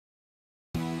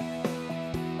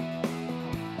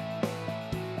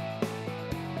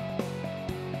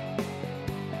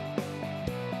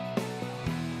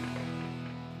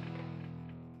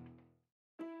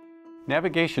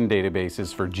Navigation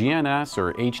databases for GNS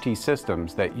or HT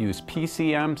systems that use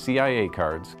PCMCIA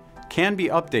cards can be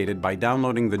updated by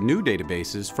downloading the new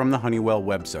databases from the Honeywell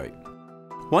website.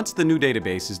 Once the new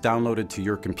database is downloaded to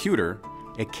your computer,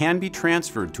 it can be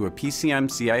transferred to a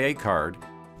PCMCIA card,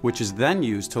 which is then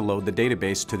used to load the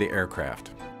database to the aircraft.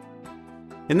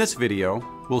 In this video,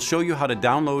 we'll show you how to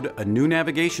download a new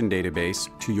navigation database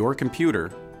to your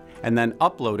computer and then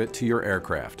upload it to your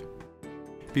aircraft.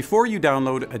 Before you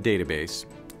download a database,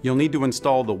 you'll need to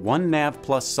install the OneNav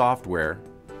Plus software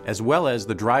as well as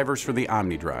the drivers for the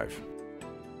OmniDrive.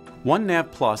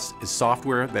 OneNav Plus is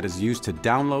software that is used to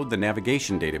download the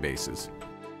navigation databases,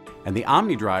 and the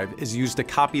OmniDrive is used to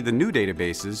copy the new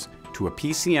databases to a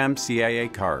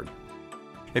PCMCIA card.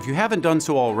 If you haven't done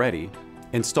so already,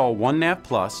 install OneNav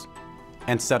Plus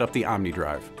and set up the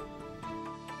OmniDrive.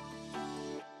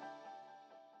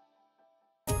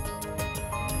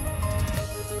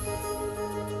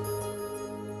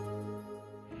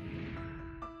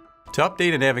 To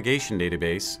update a navigation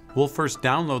database, we'll first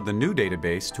download the new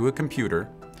database to a computer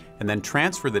and then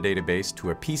transfer the database to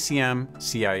a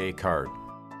PCMCIA card.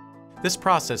 This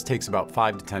process takes about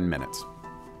 5 to 10 minutes.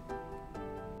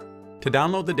 To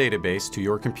download the database to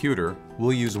your computer,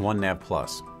 we'll use OneNav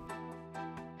Plus.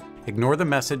 Ignore the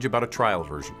message about a trial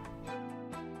version.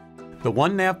 The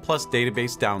OneNav Plus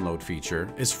database download feature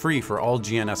is free for all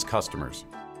GNS customers,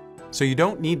 so you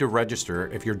don't need to register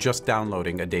if you're just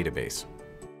downloading a database.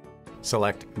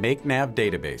 Select Make Nav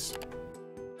Database.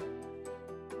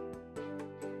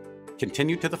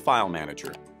 Continue to the File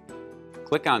Manager.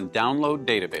 Click on Download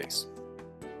Database.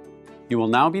 You will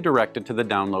now be directed to the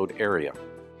download area.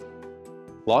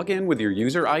 Log in with your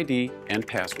user ID and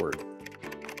password.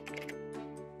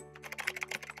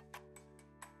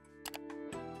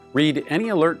 Read any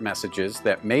alert messages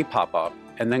that may pop up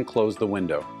and then close the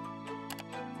window.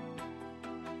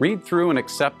 Read through and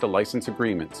accept the license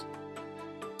agreements.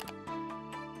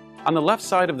 On the left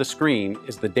side of the screen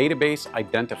is the database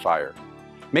identifier.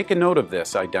 Make a note of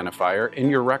this identifier in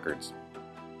your records.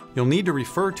 You'll need to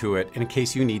refer to it in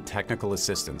case you need technical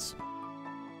assistance.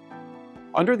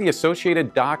 Under the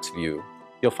associated docs view,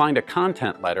 you'll find a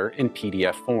content letter in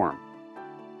PDF form.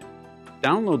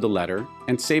 Download the letter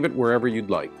and save it wherever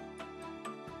you'd like.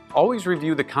 Always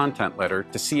review the content letter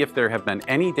to see if there have been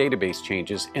any database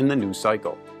changes in the new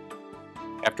cycle.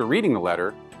 After reading the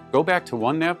letter, go back to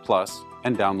OneNav Plus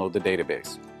and download the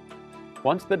database.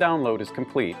 Once the download is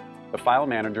complete, the file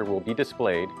manager will be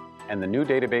displayed and the new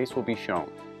database will be shown.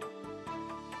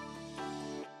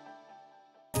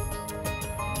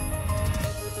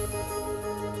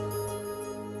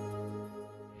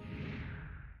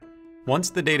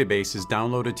 Once the database is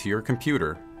downloaded to your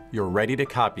computer, you're ready to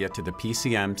copy it to the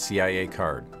PCMCIA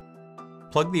card.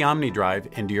 Plug the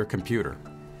OmniDrive into your computer.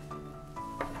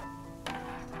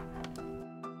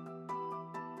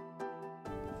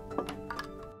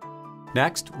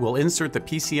 Next, we'll insert the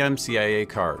PCMCIA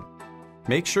card.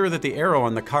 Make sure that the arrow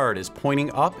on the card is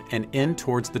pointing up and in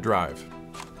towards the drive.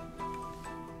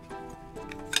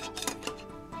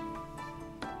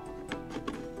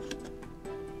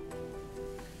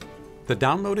 The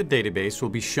downloaded database will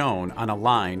be shown on a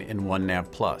line in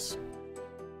OneNav Plus.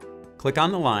 Click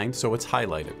on the line so it's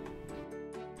highlighted.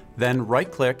 Then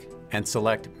right-click and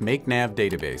select Make Nav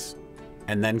Database,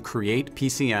 and then Create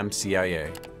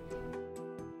PCMCIA.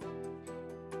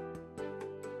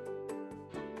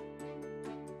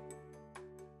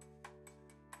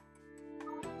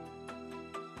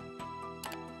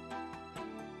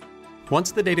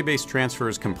 Once the database transfer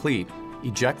is complete,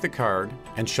 eject the card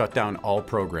and shut down all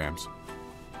programs.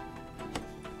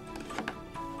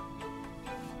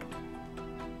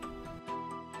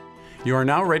 You are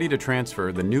now ready to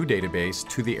transfer the new database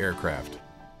to the aircraft.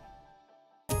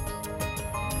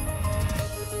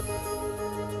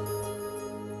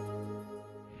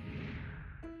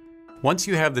 Once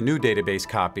you have the new database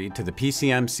copied to the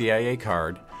PCMCIA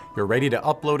card, you're ready to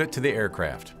upload it to the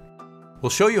aircraft. We'll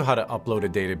show you how to upload a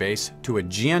database to a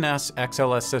GNS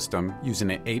XLS system using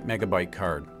an 8 MB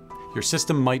card. Your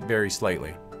system might vary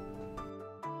slightly.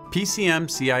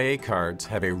 PCMCIA cards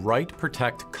have a Write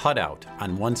Protect cutout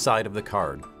on one side of the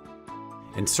card.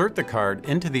 Insert the card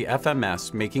into the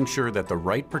FMS, making sure that the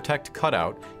Write Protect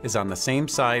cutout is on the same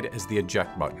side as the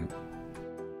eject button.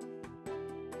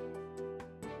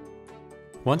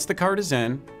 Once the card is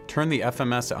in, turn the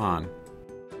FMS on.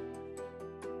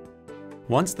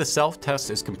 Once the self-test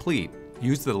is complete,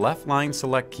 use the left line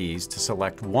select keys to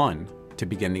select 1 to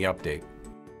begin the update.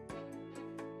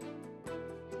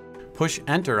 Push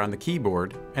Enter on the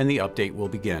keyboard and the update will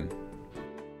begin.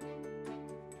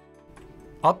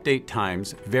 Update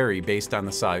times vary based on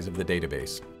the size of the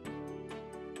database.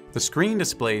 The screen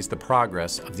displays the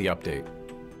progress of the update.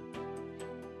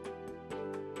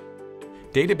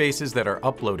 Databases that are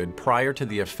uploaded prior to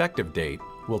the effective date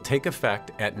will take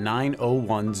effect at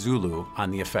 9:01 Zulu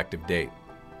on the effective date.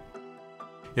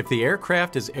 If the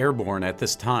aircraft is airborne at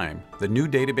this time, the new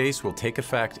database will take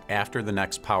effect after the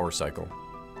next power cycle.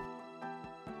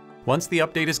 Once the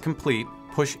update is complete,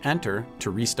 push Enter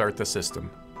to restart the system.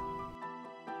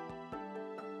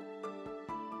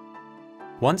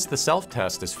 Once the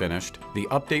self-test is finished, the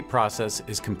update process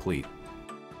is complete.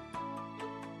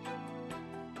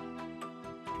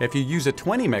 If you use a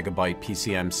 20 megabyte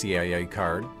PCMCIA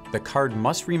card, the card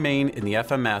must remain in the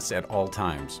FMS at all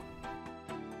times.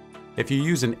 If you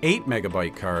use an 8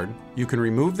 megabyte card, you can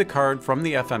remove the card from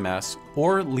the FMS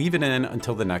or leave it in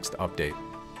until the next update.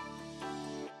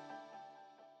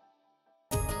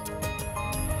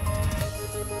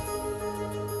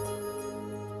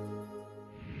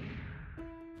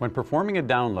 When performing a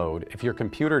download, if your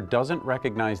computer doesn't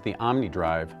recognize the Omni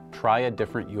drive, try a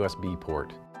different USB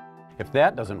port. If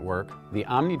that doesn't work, the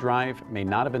Omni drive may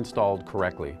not have installed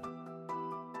correctly.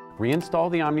 Reinstall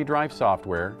the Omni drive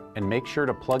software and make sure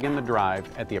to plug in the drive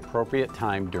at the appropriate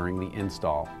time during the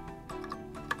install.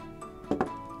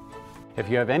 If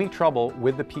you have any trouble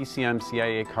with the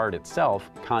PCMCIA card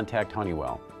itself, contact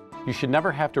Honeywell. You should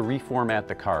never have to reformat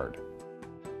the card.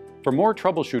 For more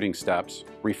troubleshooting steps,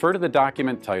 refer to the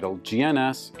document titled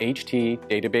GNS HT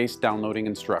Database Downloading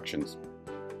Instructions.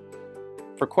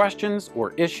 For questions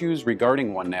or issues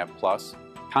regarding OneNav Plus,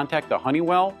 contact the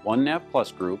Honeywell OneNav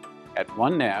Plus group at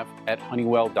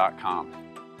onenav@honeywell.com.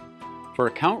 For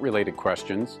account-related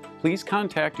questions, please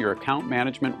contact your account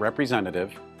management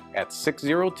representative at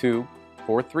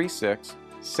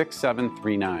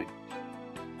 602-436-6739.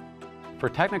 For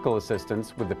technical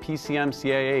assistance with the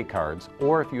PCMCIA cards,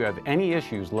 or if you have any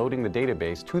issues loading the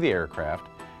database to the aircraft,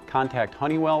 contact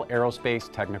Honeywell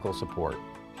Aerospace Technical Support.